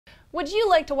Would you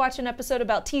like to watch an episode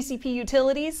about TCP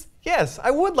utilities? Yes, I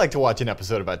would like to watch an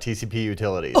episode about TCP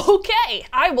utilities. Okay,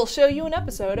 I will show you an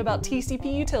episode about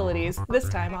TCP utilities, this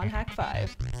time on Hak5.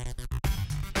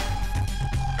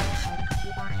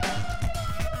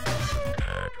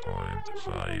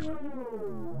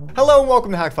 Hello and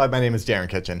welcome to Hak5. My name is Darren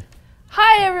Kitchen.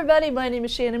 Hi everybody, my name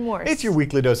is Shannon Morse. It's your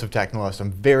weekly dose of technology.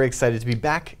 I'm very excited to be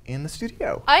back in the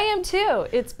studio. I am too.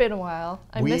 It's been a while.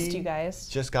 I missed you guys.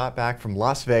 Just got back from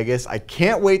Las Vegas. I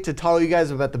can't wait to tell you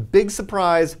guys about the big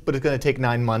surprise, but it's going to take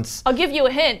 9 months. I'll give you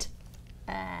a hint.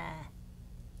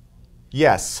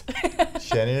 Yes.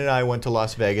 Shannon and I went to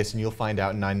Las Vegas, and you'll find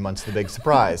out in 9 months the big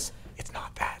surprise. It's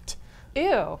not that.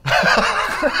 Ew.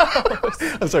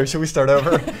 I'm sorry, should we start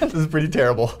over? This is pretty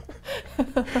terrible.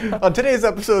 On today's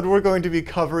episode, we're going to be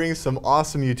covering some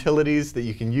awesome utilities that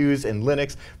you can use in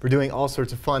Linux for doing all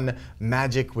sorts of fun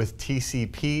magic with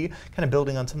TCP, kind of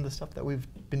building on some of the stuff that we've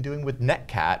been doing with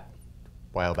Netcat a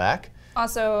while back.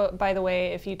 Also, by the way,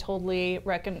 if you totally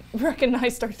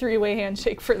recognized our three-way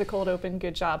handshake for the cold open,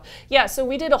 good job. Yeah, so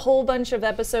we did a whole bunch of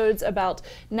episodes about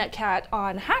Netcat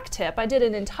on Hacktip. I did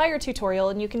an entire tutorial,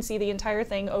 and you can see the entire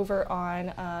thing over on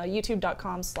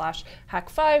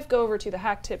youtube.com/Hak5. Go over to the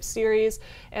Hacktip series,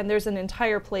 and there's an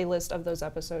entire playlist of those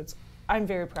episodes. I'm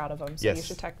very proud of them, so you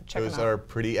should check them out. Those are a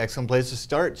pretty excellent place to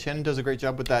start. Shannon does a great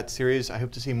job with that series. I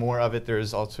hope to see more of it.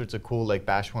 There's all sorts of cool, like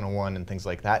Bash 101 and things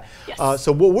like that. Yes.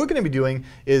 So what we're going to be doing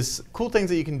is cool things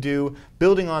that you can do,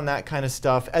 building on that kind of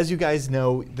stuff. As you guys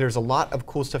know, there's a lot of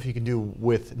cool stuff you can do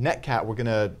with Netcat. We're going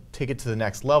to take it to the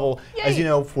next level. Yay. As you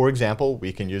know, for example,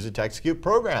 we can use it to execute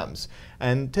programs.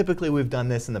 And typically we've done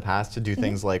this in the past to do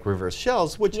things like reverse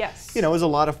shells, which you know, is a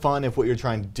lot of fun if what you're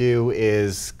trying to do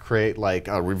is create like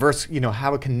a reverse,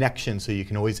 have a connection so you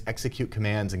can always execute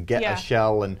commands and get a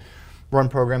shell and run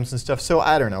programs and stuff. So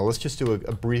I don't know, let's just do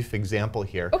a brief example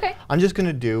here. Okay. I'm just going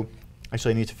to do,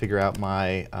 actually I need to figure out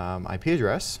my IP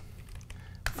address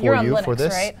for You're on you Linux, for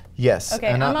this. right? Yes.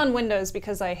 Okay, I'm on Windows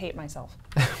because I hate myself.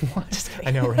 Just kidding.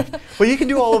 I know, right? Well, you can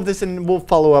do all of this, and we'll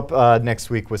follow up next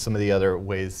week with some of the other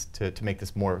ways to make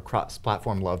this more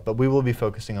cross-platform love. But we will be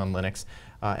focusing on Linux,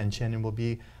 and Shannon will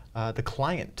be the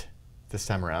client this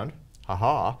time around.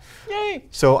 Haha. Yay!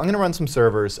 So I'm going to run some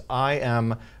servers. I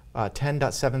am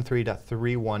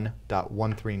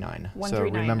 10.73.31.139. So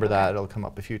remember that. It'll come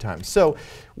up a few times. So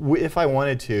if I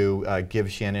wanted to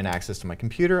give Shannon access to my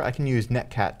computer, I can use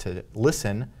Netcat to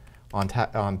listen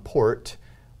on port,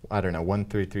 I don't know,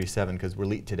 1337 because we're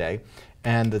late today.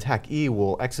 And the Hak5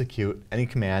 will execute any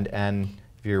command. And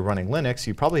if you're running Linux,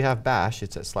 you probably have bash.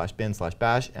 It's at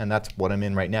 /bin/bash. And that's what I'm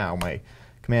in right now, my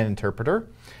command interpreter.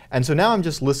 And so now I'm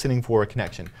just listening for a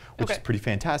connection, which is pretty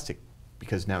fantastic,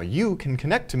 because now you can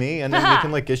connect to me, and then we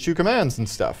can like issue commands and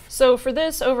stuff. So for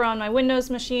this, over on my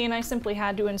Windows machine, I simply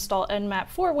had to install Nmap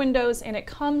for Windows, and it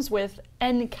comes with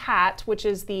Netcat, which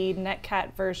is the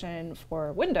Netcat version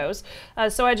for Windows.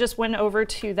 So I just went over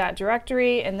to that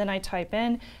directory, and then I type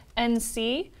in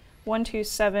nc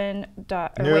 127.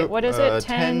 Wait, what is it?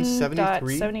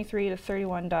 10.73 to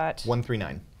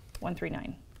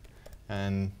 31.139.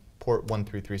 And port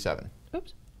 1337.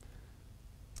 Oops.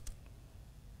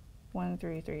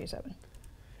 1337.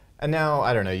 And now,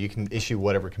 I don't know, you can issue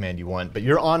whatever command you want, but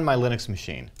you're on my Linux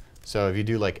machine. So if you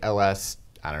do like ls,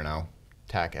 I don't know,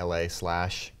 tac la /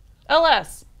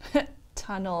 ls,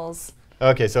 tunnels.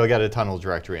 Okay, so I got a tunnel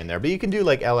directory in there, but you can do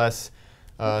like ls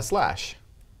 / I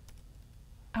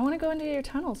want to go into your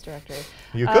tunnels directory.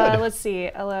 You could. Let's see,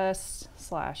 ls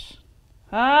 /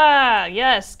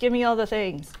 yes, give me all the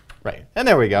things. Right, and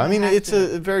there we go. I mean, it's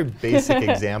a very basic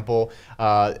example.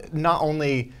 Not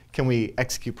only can we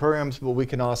execute programs, but we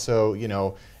can also,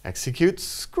 execute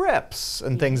scripts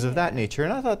and things of that nature.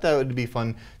 And I thought that would be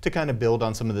fun to kind of build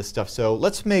on some of this stuff. So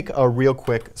let's make a real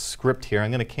quick script here.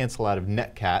 I'm going to cancel out of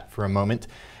Netcat for a moment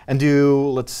and do,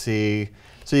 let's see.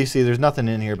 So you see there's nothing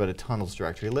in here but a tunnels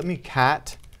directory. Let me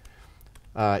cat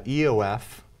eof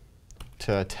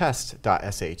to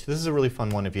test.sh. This is a really fun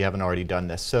one if you haven't already done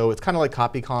this. So it's kind of like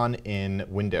copycon in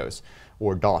Windows,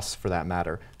 or DOS for that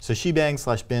matter. So shebang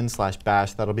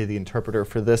 /bin/bash, that'll be the interpreter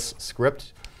for this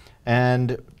script.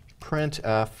 And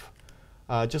printf,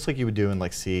 just like you would do in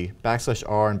like C,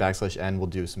 \r and \n will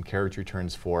do some carriage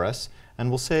returns for us. And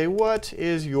we'll say, what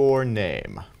is your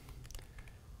name?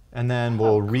 And then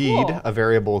we'll read a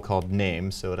variable called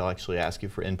name, so it'll actually ask you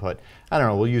for input. I don't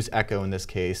know, we'll use echo in this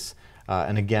case.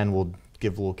 And again, we'll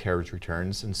give little carriage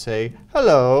returns and say,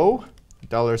 hello,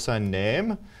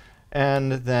 $name.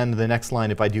 And then the next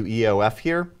line, if I do EOF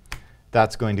here,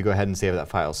 that's going to go ahead and save that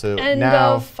file. So end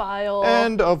of file.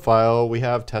 End of file. We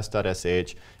have test.sh.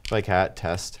 If I cat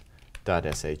test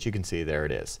 .sh. You can see there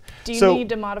it is. Do you need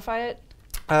to modify it?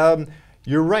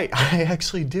 You're right. I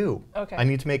actually do. Okay. I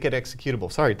need to make it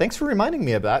executable. Sorry. Thanks for reminding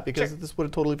me of that, because this would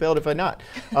have totally failed if I not.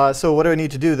 So what do I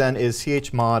need to do then is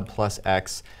chmod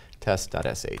 +x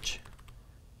test.sh.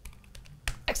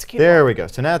 Executable. There we go.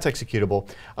 So now it's executable.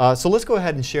 So let's go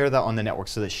ahead and share that on the network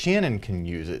so that Shannon can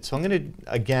use it. So I'm going to,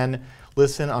 again,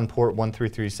 listen on port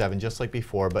 1337 just like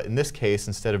before, but in this case,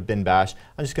 instead of bin bash,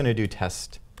 I'm just going to do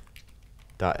test.sh.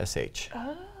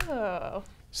 Oh.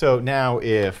 So now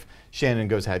if Shannon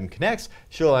goes ahead and connects,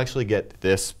 she'll actually get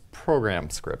this program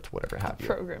script, whatever have you.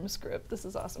 Program script. This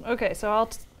is awesome. Okay, so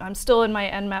I'm still in my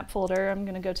nmap folder. I'm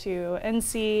going to go to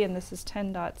nc, and this is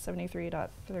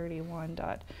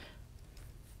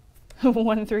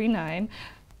 10.73.31.139.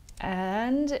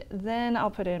 And then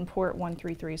I'll put in port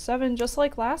 1337, just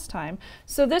like last time.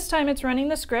 So this time it's running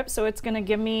the script, so it's going to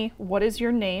give me what is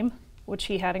your name, which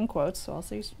he had in quotes, so I'll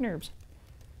say Snurbs.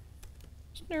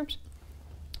 Snurbs.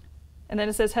 And then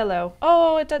it says hello.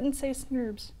 Oh, it doesn't say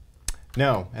Snurbs.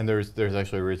 No, and there's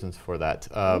actually reasons for that.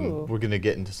 We're going to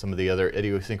get into some of the other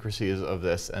idiosyncrasies of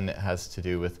this, and it has to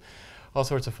do with all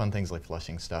sorts of fun things like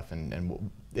flushing stuff,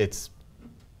 and it's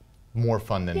more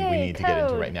fun than we need to get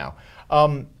into right now.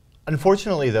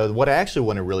 Unfortunately, though, what I actually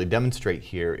want to really demonstrate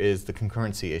here is the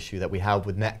concurrency issue that we have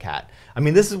with Netcat. I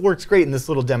mean, this works great in this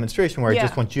little demonstration where I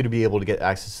just want you to be able to get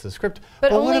access to the script.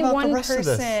 But what only about one the rest of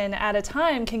this? person at a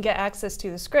time can get access to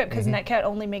the script, because Netcat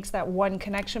only makes that one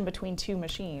connection between two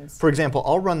machines. For example,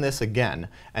 I'll run this again,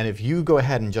 and if you go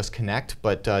ahead and just connect,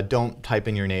 but don't type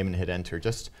in your name and hit enter,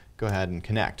 just go ahead and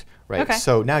connect. Right? Okay.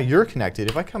 So now you're connected.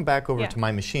 If I come back over to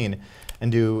my machine and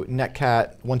do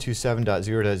netcat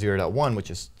 127.0.0.1,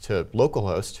 which is to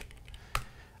localhost,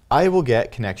 I will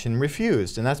get connection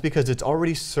refused. And that's because it's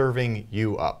already serving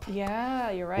you up.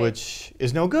 Yeah, you're right. Which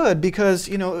is no good, because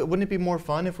wouldn't it be more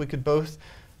fun if we could both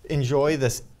enjoy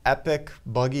this epic,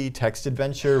 buggy text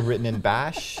adventure written in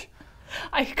Bash?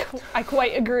 I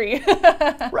quite agree.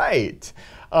 Right.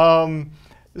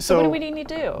 So what do we need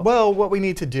to do? Well, what we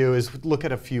need to do is look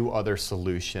at a few other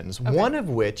solutions, one of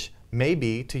which may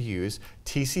be to use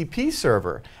TCP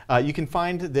server. You can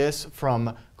find this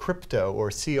from crypto, or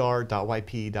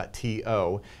cr.yp.to.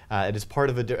 It is part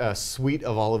of a suite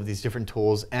of all of these different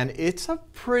tools, and it's a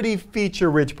pretty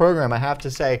feature-rich program, I have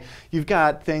to say. You've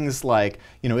got things like,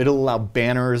 it'll allow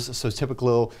banners, so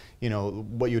typical,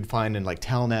 what you'd find in like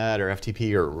Telnet or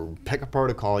FTP, or pick a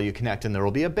protocol, you connect and there will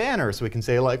be a banner, so we can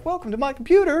say like, welcome to my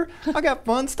computer, I got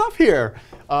fun stuff here.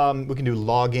 We can do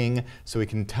logging, so we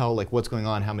can tell like what's going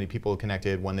on, how many people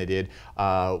connected, when they did.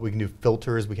 We can do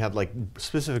filters, we have like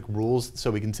specific rules, so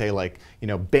we can say like,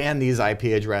 ban these IP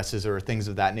addresses or things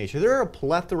of that nature. There are a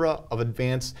plethora of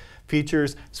advanced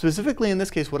features. Specifically in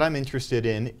this case, what I'm interested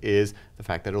in is the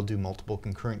fact that it'll do multiple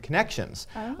concurrent connections.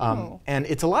 And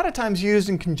it's a lot of times used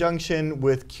in conjunction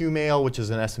with Qmail, which is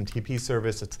an SMTP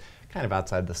service. It's kind of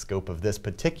outside the scope of this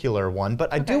particular one,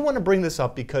 but I do want to bring this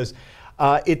up because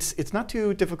it's not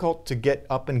too difficult to get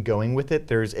up and going with it.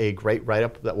 There's a great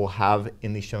write-up that we'll have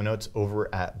in the show notes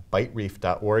over at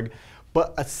bytereef.org.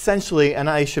 But essentially, and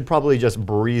I should probably just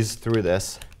breeze through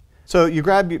this. So you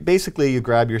grab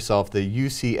yourself the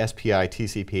UCSPI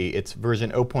TCP. It's version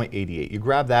 0.88. You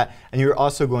grab that, and you're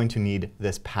also going to need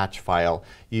this patch file.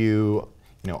 You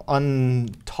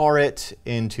untar it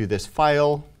into this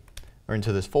file, or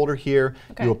into this folder here.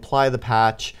 You apply the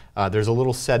patch. There's a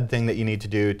little sed thing that you need to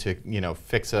do to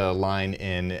fix a line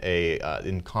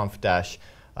in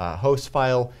conf-host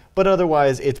file. But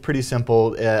otherwise, it's pretty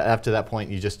simple. After that point,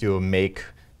 you just do a make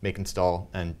install,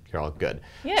 and you're all good.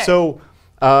 Yeah. So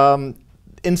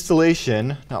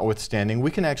installation notwithstanding,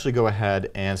 we can actually go ahead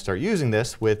and start using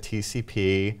this with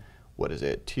TCP. What is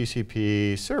it?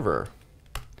 TCP server.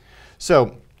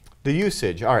 So the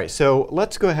usage. All right. So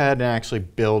let's go ahead and actually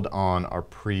build on our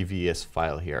previous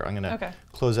file here. I'm going to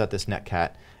close out this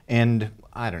Netcat, and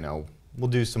I don't know. We'll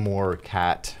do some more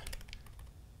cat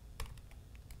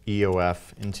EOF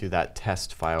into that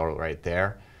test file right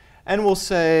there. And we'll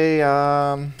say,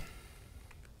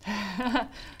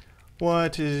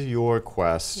 what is your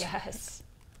quest? Yes.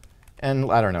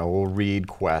 And I don't know, we'll read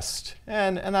quest.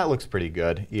 And that looks pretty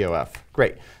good, EOF.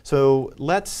 Great. So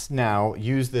let's now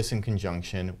use this in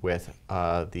conjunction with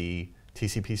the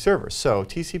TCP server. So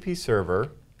TCP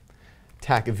server,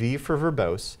 TAC V for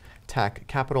verbose, TAC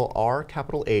capital R,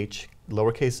 capital H,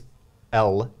 lowercase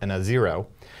l, and a 0,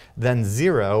 then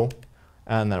 0,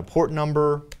 and then a port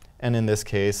number, and in this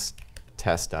case,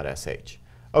 test.sh.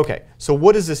 OK, so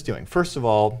what is this doing? First of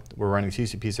all, we're running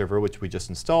TCP server, which we just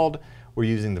installed. We're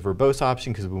using the verbose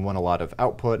option because we want a lot of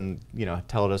output and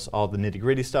tell us all the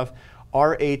nitty-gritty stuff.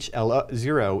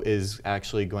 RHL0 is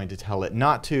actually going to tell it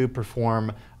not to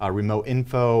perform remote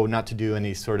info, not to do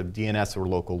any sort of DNS or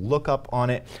local lookup on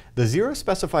it. The 0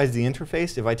 specifies the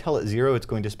interface. If I tell it 0, it's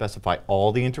going to specify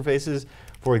all the interfaces.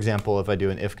 For example, if I do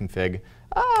an if config,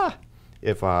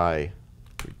 if I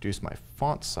reduce my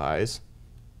font size,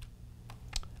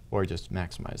 or just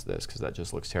maximize this because that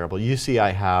just looks terrible, you see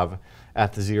I have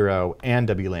at the 0 and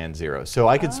WLAN 0. So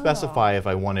I could specify if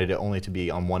I wanted it only to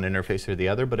be on one interface or the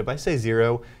other, but if I say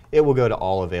 0, it will go to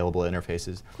all available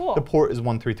interfaces. Cool. The port is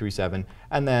 1337,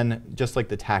 and then just like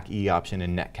the TAC-E option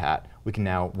in Netcat, we can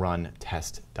now run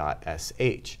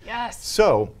test.sh. Yes.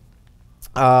 So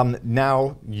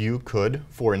now you could,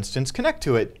 for instance, connect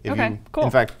to it. If you, cool.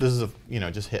 In fact, this is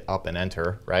just hit up and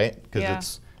enter, right? Because Yeah,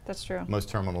 that's true. most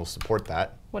terminals support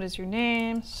that. What is your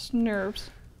name? Snurps.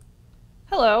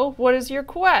 Hello, what is your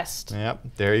quest? Yep,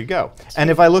 there you go. And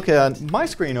if I look at my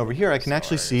screen over here, I can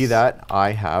actually see that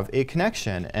I have a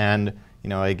connection. And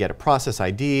I get a process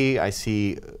ID, I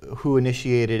see who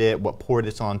initiated it, what port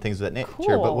it's on, things of that nature.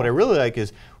 Cool. But what I really like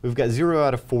is we've got 0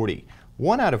 out of 40.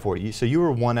 1 out of 40, so you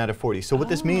were 1 out of 40. So what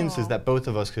this means is that both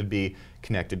of us could be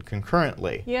connected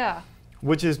concurrently. Yeah.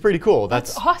 Which is pretty cool.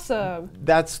 That's awesome.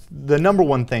 That's the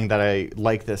 #1 thing that I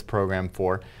like this program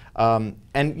for. And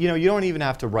you don't even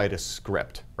have to write a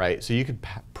script, right? So you could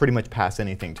pretty much pass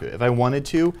anything to it. If I wanted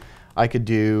to, I could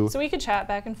do. So we could chat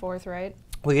back and forth, right?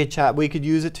 We could chat. We could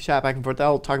use it to chat back and forth.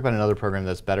 I'll talk about another program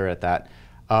that's better at that.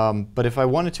 But if I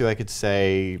wanted to, I could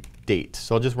say date.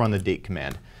 So I'll just run the date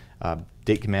command.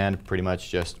 Date command pretty much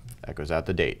just echoes out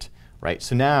the date. Right,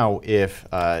 so now if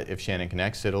Shannon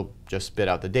connects, it'll just spit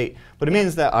out the date. But it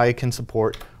means that I can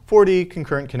support 40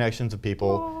 concurrent connections of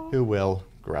people who will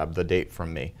grab the date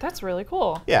from me. That's really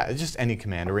cool. Yeah, it's just any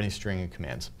command or any string of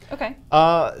commands. Okay.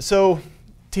 So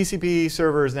TCP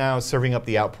server is now serving up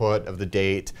the output of the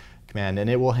date command, and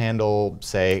it will handle,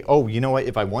 say, oh, you know what,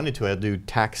 if I wanted to, I'd do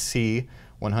TAC-C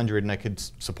 100, and I could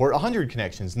support 100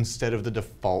 connections instead of the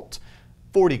default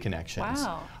 40 connections.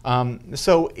 Wow.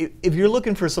 So if you're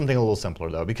looking for something a little simpler,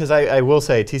 though, because I will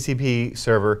say TCP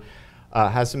server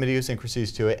has some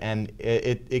idiosyncrasies to it, and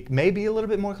it may be a little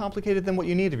bit more complicated than what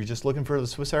you need if you're just looking for the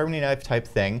Swiss Army knife type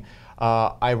thing.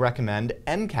 I recommend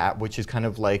Netcat, which is kind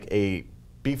of like a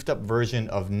beefed up version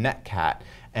of Netcat.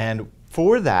 And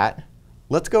for that,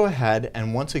 let's go ahead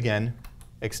and once again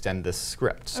extend this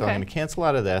script. So I'm going to cancel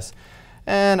out of this,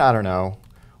 and I don't know,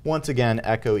 once again,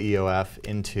 echo EOF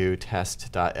into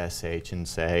test.sh and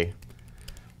say,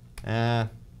 I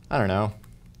don't know,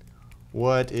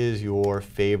 what is your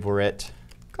favorite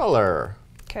color?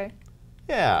 Okay.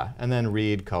 Yeah, and then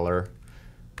read color,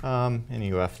 and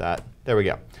EOF that. There we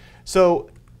go.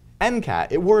 So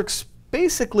Netcat, it works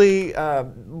basically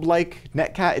like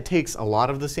Netcat. It takes a lot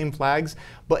of the same flags,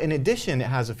 but in addition, it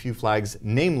has a few flags,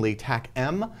 namely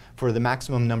TAC-M for the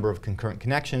maximum number of concurrent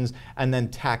connections, and then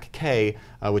TAC-K,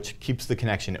 which keeps the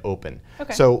connection open.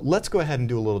 Okay. So let's go ahead and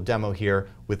do a little demo here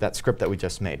with that script that we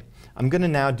just made. I'm going to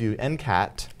now do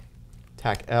Netcat,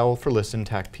 TAC-L for listen,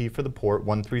 TAC-P for the port,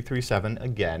 1337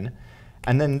 again.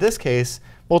 And then in this case,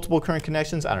 multiple current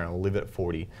connections, I don't know, we'll leave it at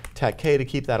 40. TAC-K to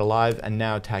keep that alive, and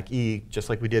now TAC-E, just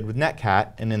like we did with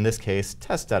Netcat, and in this case,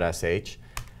 test.sh.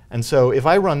 And so if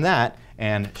I run that,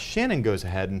 and Shannon goes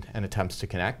ahead and attempts to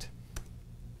connect.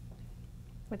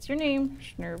 What's your name?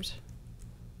 Schnerbs.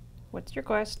 What's your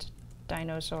quest?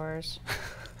 Dinosaurs.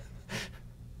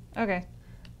 Okay.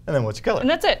 And then what's your color? And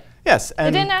that's it. Yes.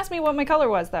 And it didn't ask me what my color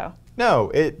was, though. No,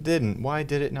 it didn't. Why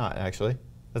did it not, actually?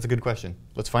 That's a good question.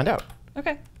 Let's find out.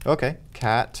 Okay. Okay,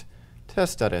 cat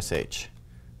test.sh.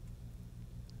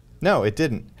 No, it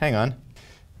didn't. Hang on.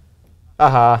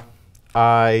 Aha.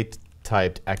 I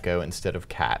typed echo instead of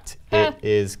cat. It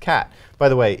is cat. By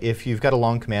the way, if you've got a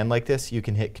long command like this, you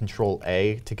can hit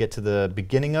Control-A to get to the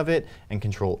beginning of it and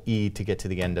Control-E to get to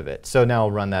the end of it. So now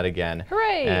I'll run that again.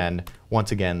 Hooray! And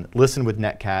once again, listen with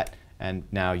Netcat. And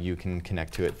now you can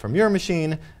connect to it from your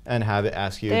machine and have it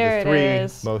ask you the 3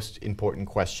 most important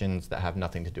questions that have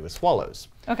nothing to do with swallows.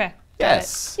 Okay.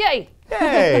 Yes. Yay!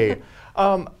 Yay!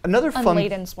 Another fun.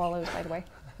 Unladen swallows, by the way.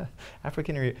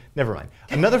 African or never mind.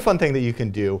 Another fun thing that you can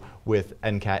do with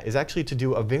Netcat is actually to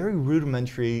do a very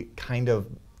rudimentary kind of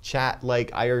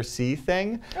chat-like IRC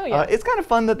thing. Oh, yeah. It's kind of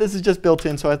fun that this is just built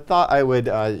in, so I thought I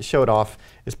would show it off.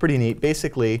 It's pretty neat.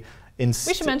 Basically. We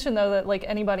should mention though that like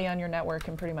anybody on your network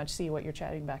can pretty much see what you're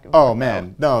chatting back and forth. Oh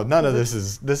man, no, none of this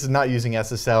is not using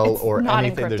SSL or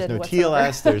anything. There's no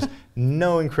TLS, there's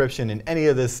no encryption in any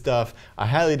of this stuff. I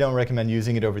highly don't recommend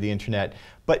using it over the internet,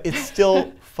 but it's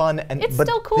still fun and it's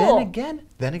still cool.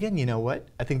 Then again, you know what?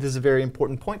 I think this is a very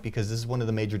important point because this is one of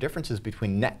the major differences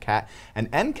between Netcat and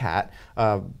Netcat.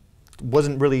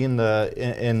 wasn't really in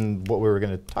what we were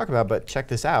going to talk about, but check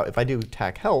this out. If I do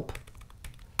tac help,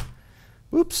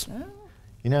 oops. Oh.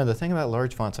 You know, the thing about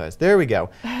large font size. There we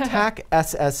go. TAC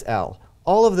SSL.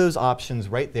 All of those options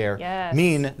right there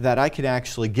mean that I can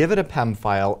actually give it a PEM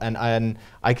file, and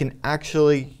I can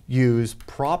actually use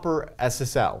proper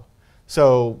SSL.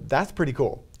 So that's pretty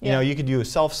cool. You know, you could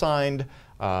use self-signed,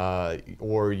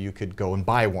 or you could go and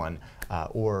buy one,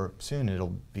 or soon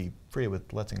it'll be free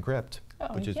with Let's Encrypt,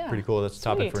 which is pretty cool. That's a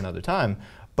topic for another time.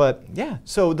 But yeah,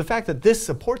 so the fact that this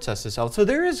supports SSL, so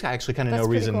there is actually kind of no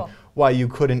reason why you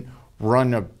couldn't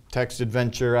run a text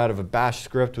adventure out of a bash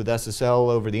script with SSL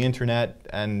over the internet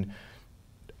and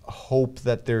hope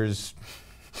that there's,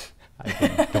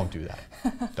 don't do that.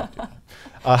 Don't do that.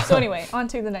 So anyway, on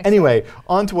to the next Anyway,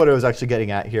 on to what I was actually getting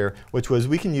at here, which was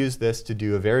we can use this to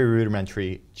do a very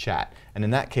rudimentary chat. And in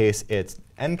that case, it's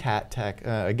Netcat tech.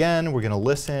 Again, we're going to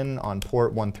listen on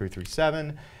port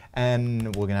 1337,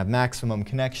 and we're going to have maximum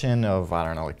connection of, I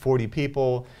don't know, like 40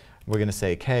 people. We're going to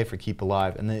say K for keep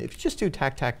alive. And then if you just do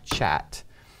tac chat,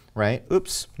 right?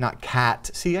 Oops, not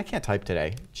cat. See, I can't type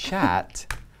today. Chat.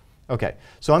 OK,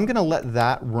 so I'm going to let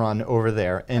that run over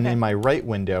there. And in my right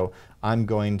window, I'm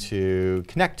going to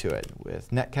connect to it with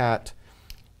netcat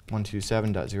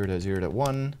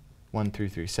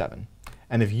 127.0.0.1.1337.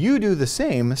 And if you do the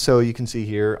same, so you can see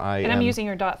here, I'm using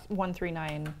your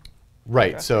 .139.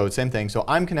 Right, so same thing. So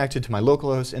I'm connected to my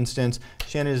localhost instance.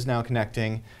 Shannon is now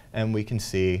connecting, and we can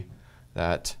see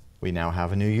that we now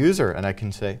have a new user. And I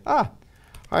can say, hi,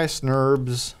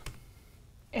 Snurbs.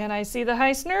 And I see the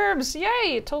hi, Snurbs.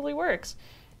 Yay, it totally works.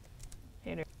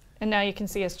 And now you can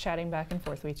see us chatting back and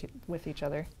forth with each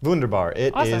other. Wunderbar.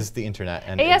 It is the internet.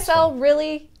 And ASL,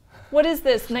 really? What is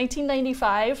this,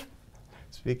 1995?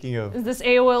 Speaking of... Is this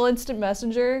AOL Instant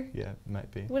Messenger? Yeah, it might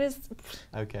be. What is...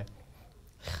 OK.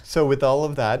 So with all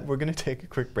of that, we're going to take a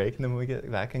quick break, and then when we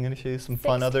get back, I'm going to show you some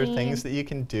fun other things that you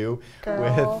can do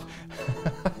with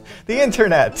the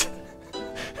internet.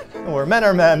 Where men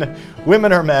are men,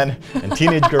 women are men, and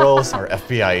teenage girls are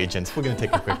FBI agents. We're going to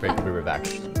take a quick break. We'll be right back.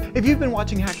 If you've been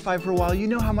watching Hak5 for a while, you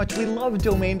know how much we love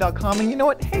domain.com. And you know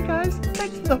what? Hey guys,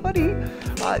 thanks for the hoodie.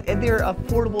 And they're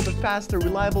affordable, they're fast, they're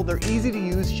reliable, they're easy to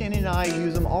use. Shannon and I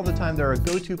use them all the time. They're a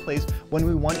go-to place when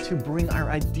we want to bring our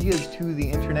ideas to the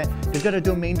internet. They've got a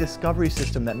domain discovery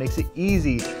system that makes it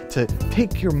easy to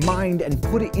take your mind and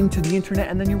put it into the internet,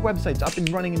 and then your website's up and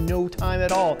running in no time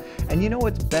at all. And you know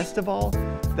what's best of all?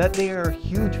 That they are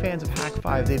huge fans of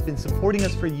Hak5. They've been supporting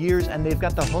us for years, and they've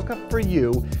got the hookup for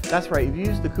you. That's right, if you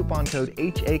use the coupon code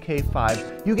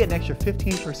HAK5, you get an extra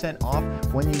 15% off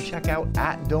when you check out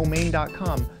at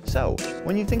domain.com. So,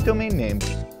 when you think domain names,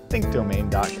 think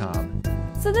domain.com.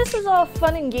 So this is all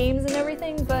fun and games and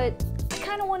everything, but I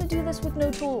kind of want to do this with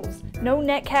no tools. No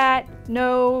Netcat,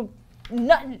 no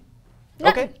nothing.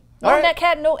 Okay. No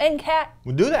Netcat, no NCAT.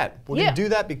 We'll do that. We're going to do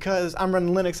that because I'm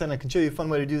running Linux, and I can show you a fun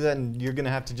way to do that, and you're going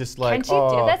to have to just like,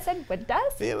 Can't you do that? Said what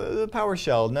does? The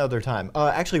PowerShell, another time.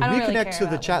 Actually, reconnect to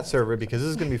the chat server because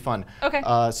this is going to be fun. Okay.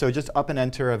 So just up and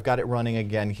enter. I've got it running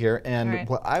again here. And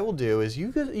what I will do is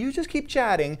you just keep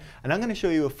chatting, and I'm going to show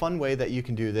you a fun way that you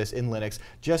can do this in Linux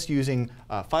just using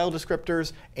file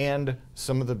descriptors and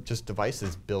some of the just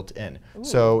devices built in. Ooh.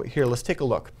 So here, let's take a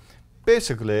look.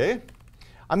 Basically,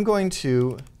 I'm going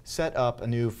to set up a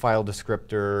new file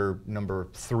descriptor number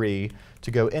 3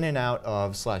 to go in and out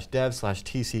of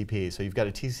 /dev/TCP. So you've got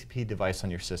a TCP device on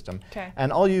your system. Okay.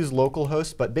 And I'll use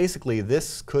localhost, but basically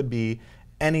this could be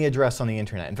any address on the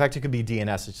internet. In fact, it could be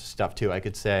DNS stuff too. I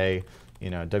could say, you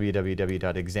know,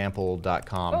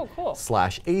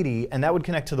 www.example.com/80, and that would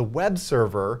connect to the web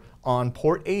server on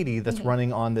port 80 that's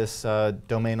running on this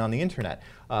domain on the internet.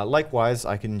 Likewise,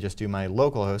 I can just do my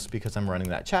localhost because I'm running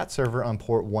that chat server on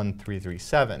port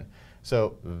 1337.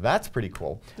 So that's pretty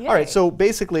cool. Yay. All right, so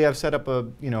basically I've set up a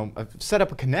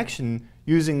connection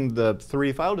using the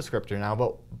 3 file descriptor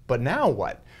now, but now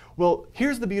what? Well,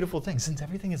 here's the beautiful thing. Since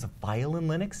everything is a file in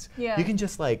Linux, you can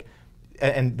just like,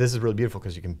 and this is really beautiful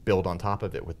because you can build on top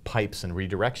of it with pipes and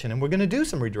redirection. And we're going to do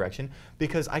some redirection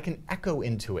because I can echo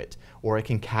into it, or I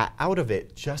can cat out of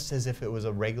it just as if it was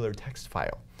a regular text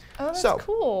file. Oh, that's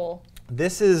cool.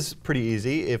 This is pretty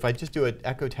easy. If I just do an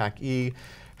echo tac E,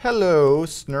 hello,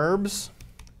 Snurbs.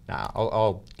 Nah,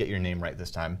 I'll get your name right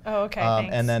this time. Oh, okay,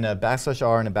 thanks. And then a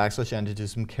 /R and a /N to do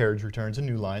some carriage returns and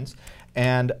new lines.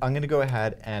 And I'm going to go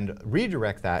ahead and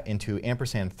redirect that into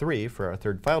 &3 for our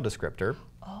 3rd file descriptor.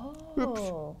 Oh. Oops.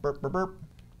 Burp, burp, burp.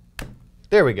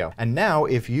 There we go. And now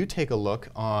if you take a look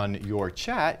on your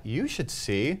chat, you should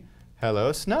see,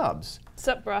 hello, Snubs.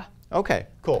 Sup, bruh. OK,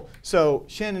 cool. So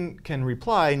Shannon can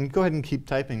reply and go ahead and keep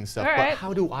typing stuff. All right. But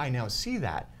how do I now see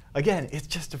that? again, it's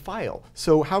just a file.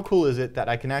 So how cool is it that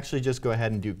I can actually just go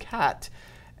ahead and do cat,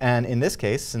 and in this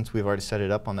case, since we've already set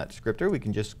it up on that descriptor, we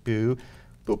can just do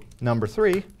boop, number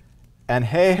 3, and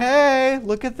hey,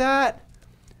 look at that.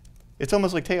 It's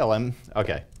almost like TLM.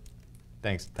 Okay,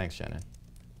 thanks Shannon.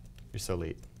 You're so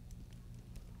late.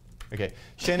 Okay,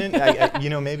 Shannon, you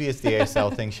know, maybe it's the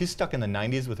ASL thing. She's stuck in the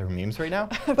 90s with her memes right now,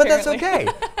 but that's okay.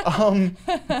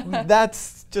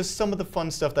 That's just some of the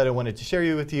fun stuff that I wanted to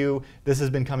share with you. This has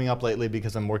been coming up lately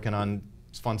because I'm working on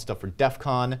fun stuff for DEF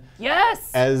CON.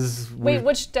 Yes! Wait,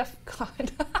 which DEF CON?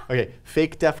 Okay,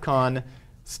 fake DEF CON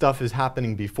stuff is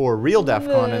happening before real DEF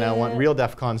CON, and I want real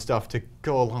DEF CON stuff to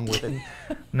go along with it.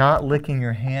 Not licking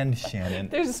your hand, Shannon.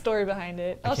 There's a story behind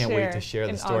it. I can't wait to share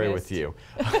the story with you.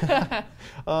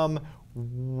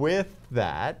 With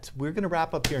that, we're going to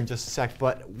wrap up here in just a sec,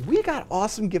 but we got an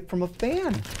awesome gift from a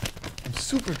fan. I'm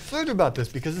super excited about this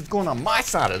because it's going on my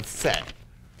side of the set.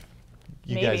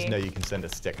 You guys know you can send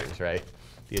us stickers, right?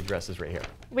 The address is right here.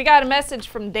 We got a message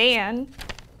from Dan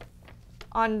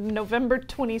on November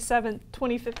 27th,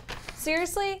 2015.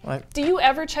 Seriously? What? Do you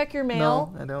ever check your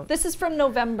mail? No, I don't. This is from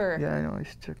November. Yeah, I know. I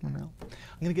should check my mail. I'm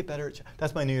going to get better at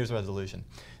that's my New Year's resolution,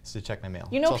 is to check my mail.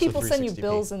 You know it's people send you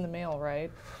bills in the mail,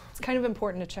 right? It's kind of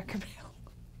important to check your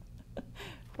mail.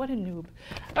 What a noob.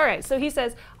 All right, so he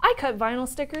says, I cut vinyl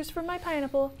stickers for my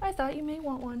pineapple. I thought you may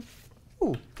want one.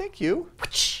 Ooh, thank you.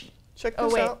 Check this out. Oh,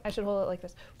 wait, out. I should hold it like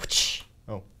this.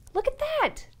 Oh. Look at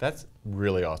that. That's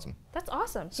really awesome. That's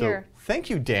awesome. So, here. Thank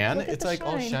you, Dan. Look at It's the like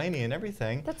all shine. shiny and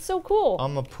everything. That's so cool.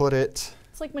 I'm going to put it.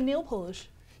 It's like my nail polish.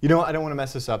 You know what? I don't want to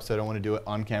mess this up, so I don't want to do it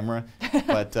on camera.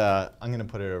 But I'm going to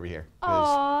put it over here.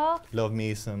 Aww. Love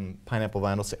me some pineapple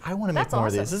vinyl stickers. I want to make more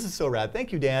of these. This is so rad.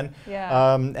 Thank you, Dan.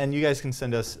 Yeah. And you guys can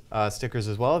send us stickers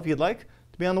as well if you'd like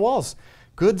to be on the walls.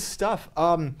 Good stuff.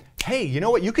 Hey, you know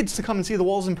what? You could come and see the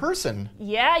walls in person.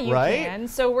 Yeah, you right? can.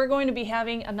 So we're going to be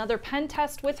having another pen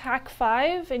test with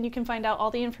Hak5, and you can find out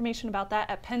all the information about that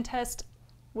at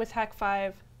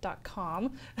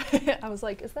pentestwithhak5.com. I was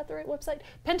like, is that the right website?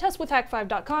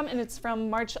 Pentestwithhak5.com, and it's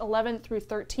from March 11th through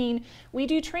 13. We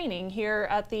do training here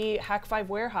at the Hak5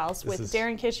 warehouse with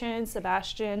Darren Kitchen,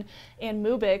 Sebastian, and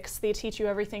Mubix. They teach you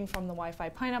everything from the Wi-Fi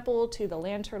pineapple to the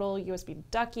land turtle, USB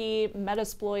ducky,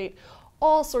 Metasploit,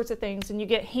 all sorts of things, and you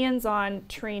get hands-on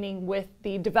training with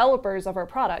the developers of our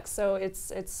products. So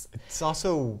it's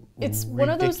also one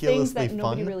of those things that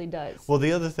nobody really does. Well,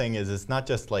 the other thing is it's not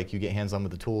just like you get hands-on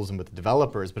with the tools and with the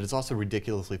developers, but it's also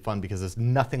ridiculously fun because it's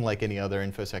nothing like any other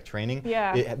InfoSec training.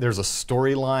 Yeah. There's a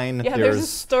storyline. Yeah, there's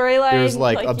a storyline. There's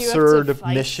like absurd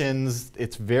missions.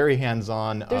 It's very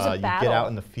hands-on. There's a battle. You get out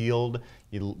in the field.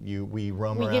 We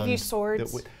roam around. We give you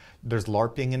swords. There's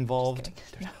LARPing involved.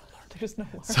 There's no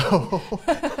LARP. So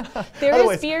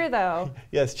there is beer, though.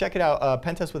 Yes, check it out,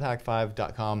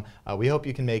 pentestwithhak5.com. We hope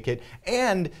you can make it.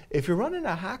 And if you're running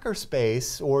a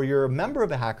hackerspace or you're a member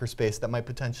of a hackerspace that might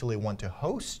potentially want to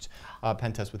host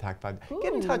Pentest with Hak5,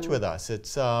 get in touch with us.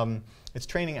 It's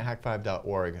training at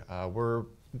hak5.org. We're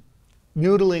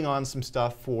noodling on some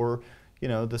stuff for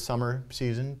the summer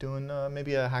season, doing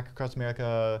maybe a Hacker Across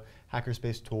America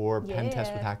hackerspace tour,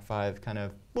 Pentest with Hak5, kind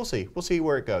of. We'll see. We'll see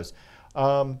where it goes.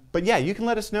 But yeah, you can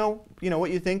let us know,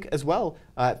 what you think as well.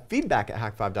 Feedback at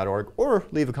hak5.org or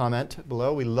leave a comment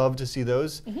below. We love to see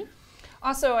those. Mm-hmm.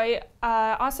 Also, I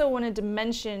also wanted to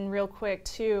mention real quick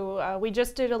too, we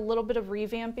just did a little bit of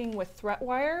revamping with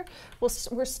ThreatWire.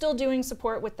 We're still doing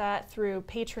support with that through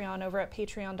Patreon over at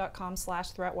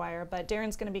patreon.com/ThreatWire, but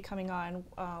Darren's going to be coming on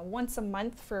once a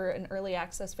month for an early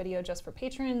access video just for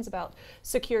patrons about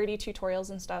security tutorials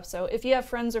and stuff. So if you have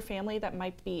friends or family that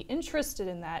might be interested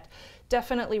in that,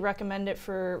 definitely recommend it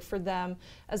for them,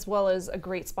 as well as a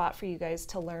great spot for you guys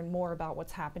to learn more about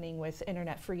what's happening with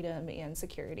internet freedom and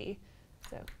security.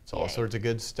 So, it's all sorts of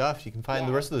good stuff. You can find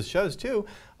the rest of the shows too,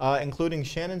 including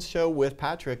Shannon's show with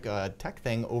Patrick, Tech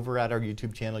Thing, over at our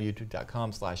YouTube channel,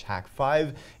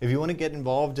 youtube.com/Hak5. If you want to get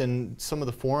involved in some of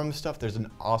the forum stuff, there's an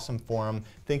awesome forum.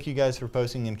 Thank you guys for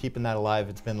posting and keeping that alive.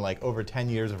 It's been like over 10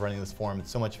 years of running this forum.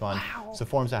 It's so much fun. Wow. So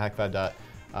forums at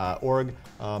hak5.org,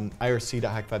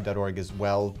 irc.hak5.org as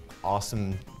well.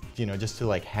 Awesome. Just to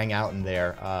like hang out in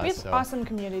there. We have awesome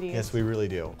communities. Yes, we really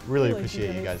do. Really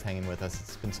appreciate you guys hanging with us.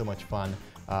 It's been so much fun.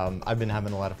 I've been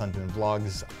having a lot of fun doing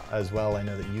vlogs as well. I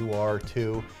know that you are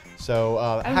too. So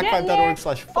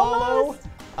hak5.org/follow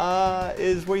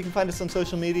is where you can find us on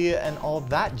social media and all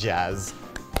that jazz.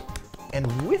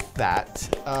 And with that,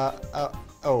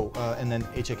 and then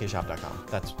hakkshop.com.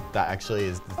 That actually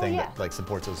is the thing that like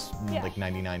supports us like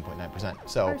 99.9%.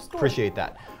 So appreciate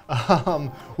that.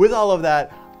 With all of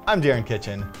that, I'm Darren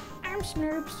Kitchen. I'm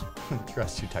Snurps.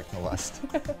 Trust you, Technolust.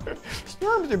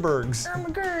 Snurmsy-burgs. Oh my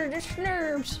god, it's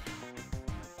Snurps.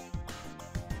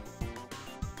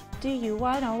 Do you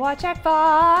wanna watch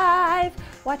Hak5?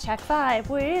 Watch Hak5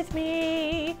 with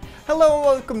me. Hello,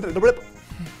 welcome to the Rip.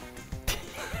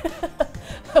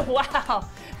 Wow,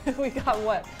 we got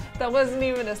what? That wasn't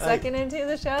even a second into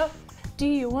the show. Do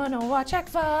you wanna watch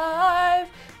Hak5?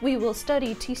 We will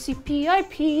study TCP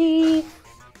IP.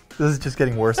 This is just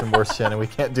getting worse and worse, Shannon. We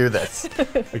can't do this.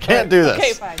 We can't do this.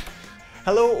 Okay, fine.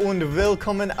 Hello und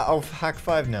willkommen auf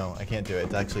Hak5. No, I can't do it.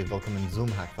 It's actually willkommen Zoom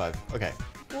Hak5. Okay.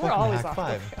 We're Welcome always to off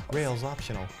Hak5. the Rails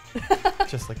optional.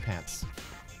 Just like pants.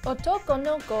 Otoko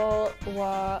no ko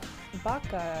wa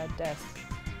baka desu.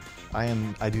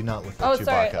 I do not look Oh, like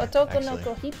sorry. Chewbacca. Otoko no actually.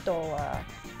 ko hito wa.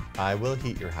 I will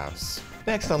heat your house.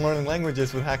 Next on Learning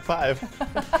Languages with Hak5.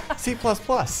 C++.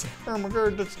 Oh my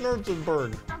god, that's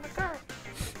Nerdsburg. Oh my god.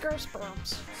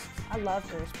 Gersperms. I love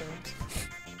Gersperms.